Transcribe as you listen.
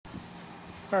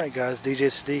Alright guys,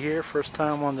 DJCD here, first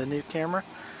time on the new camera,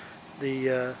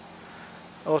 the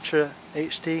Ultra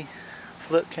HD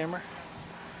flip camera.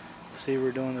 See,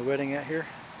 we're doing the wedding out here.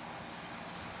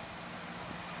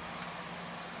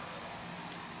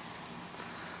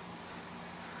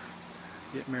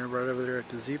 Get married right over there at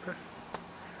the gazebo.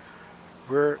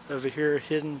 We're over here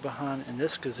hidden behind in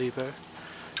this gazebo.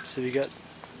 So we got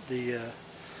the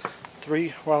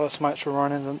 3 wireless mics we're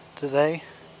running today.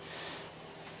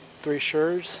 3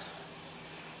 shures,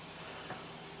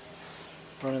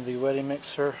 running the wedding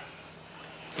mixer,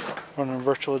 running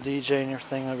virtual DJ and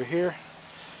everything over here.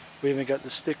 We even got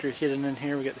the speaker hidden in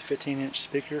here. We got the 15-inch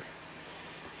speaker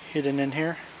hidden in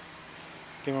here.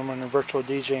 Again, we're running virtual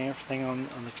DJ and everything on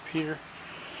the computer.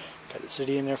 Got the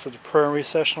CD in there for the prayer and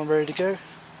recessional ready to go.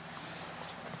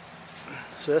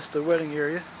 So that's the wedding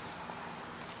area.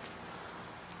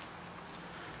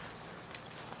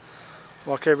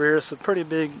 Walk over here. It's a pretty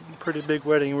big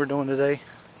wedding we're doing today.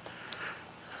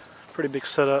 Pretty big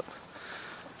setup.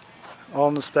 All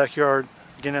in this backyard.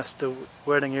 Again, that's the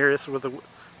wedding area. This is where the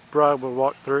bride will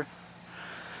walk through.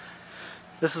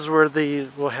 This is where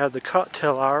we'll have the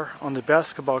cocktail hour on the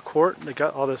basketball court. They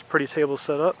got all this pretty tables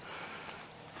set up.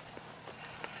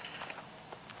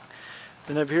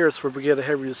 Then over here is where we get a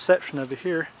heavy reception over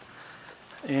here.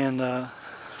 And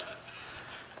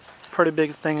pretty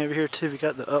big thing over here too. We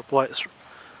got the uplights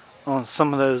on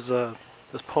some of those.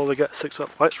 This pole, they got 6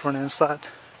 uplights running inside.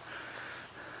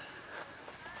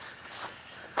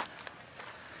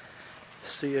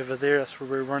 See over there, that's where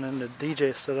we're running the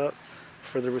DJ setup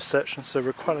for the reception. So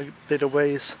we're quite a bit of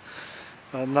ways,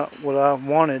 not what I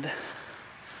wanted,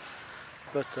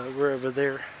 but we're over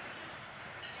there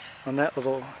on that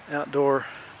little outdoor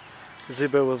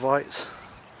gazebo with lights.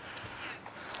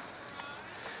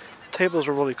 Tables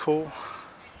are really cool.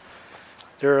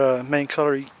 Their main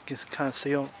color, you can kind of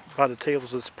see by the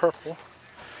tables, is purple.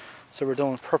 So we're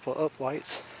doing purple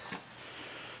uplights.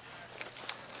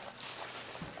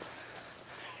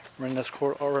 Running this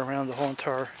court all around the whole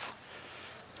entire.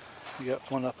 You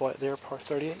got one uplight there, par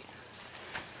 38.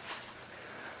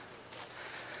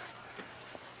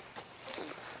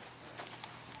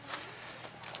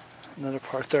 Another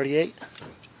par 38.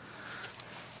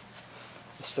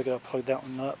 Still got to plug that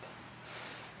one up.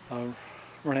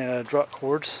 Running out of drop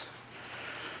cords,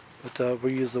 but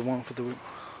we use the one for the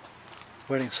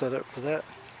wedding setup for that.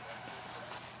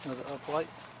 Another uplight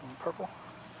on purple.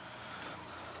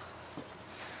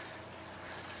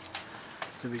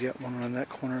 Then we got one on that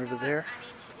corner over there.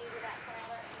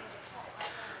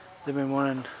 Then we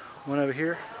running one over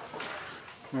here,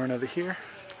 one over here.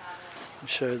 I'll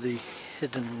show the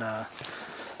hidden. I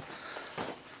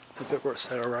hope it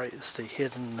works out alright. It's the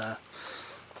hidden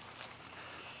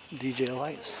DJ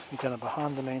lights. You're kind of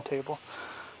behind the main table.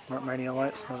 Mania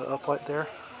lights, another uplight there.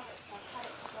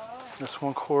 This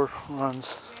one cord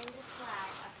runs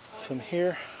from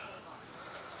here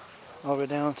all the way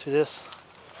down to this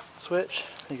switch.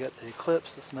 You got the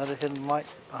eclipse. That's another hidden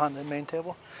light behind the main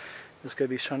table. There's going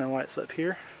to be shining lights up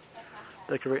here,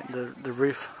 decorating the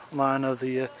roof line of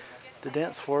the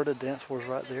dance floor. The dance floor is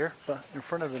right there, but in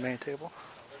front of the main table.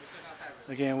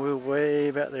 Again, we're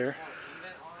way back there.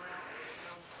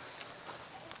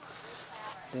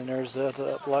 Then there's the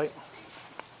uplight.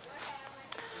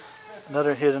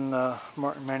 Another hidden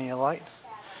Mania light.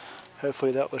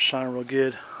 Hopefully that will shine real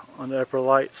good on the upper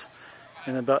lights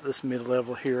and about this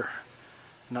mid-level here.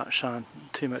 Not shine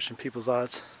too much in people's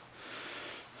eyes.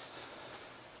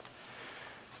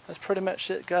 That's pretty much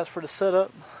it, guys, for the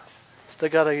setup. Still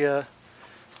got to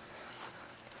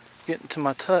get into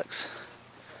my tux.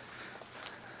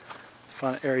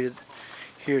 Find an area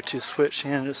here to switch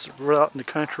in. It's real out in the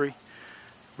country.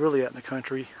 Really out in the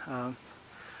country,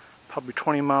 probably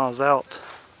 20 miles out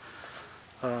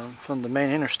from the main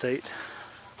interstate.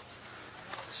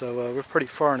 So we're pretty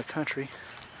far in the country.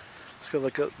 Let's go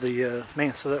look up the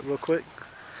main setup real quick.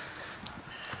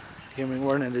 Again, we're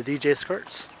wearing the DJ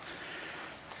skirts.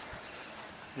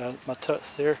 Got my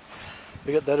tux there.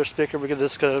 We got the other speaker. We're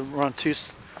just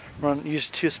gonna use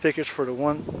 2 speakers for the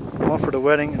one for the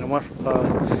wedding, and one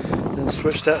then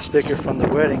switch that speaker from the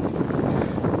wedding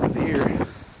over here.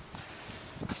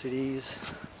 CDs,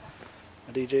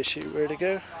 my DJ sheet ready to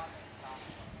go,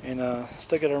 and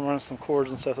still got to run some cords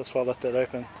and stuff. That's why I left that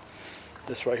open.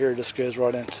 This right here just goes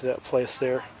right into that place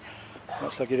there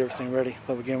once I get everything ready.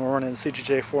 But again, we're running the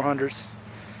CJJ 400s,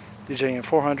 DJing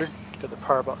 400. Got the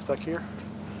power box back here.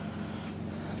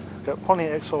 Got plenty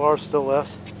of XLRs still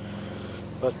left,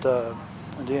 but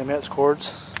DMX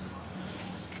cords.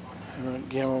 And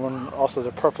again, we're running also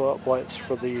the purple uplights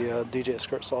for the DJ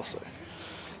skirts also.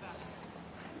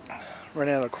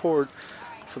 Running out of cord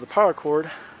for the power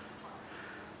cord,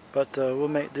 but we'll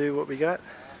make do what we got.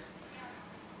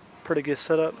 Pretty good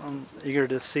setup. I'm eager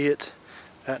to see it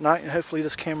at night, and hopefully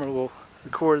this camera will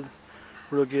record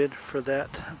real good for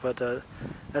that. But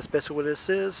that's basically what this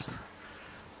is.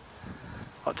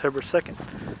 October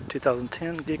 2nd,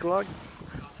 2010 gig log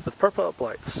with purple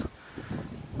uplights.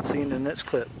 See you in the next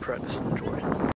clip. Practice and enjoy.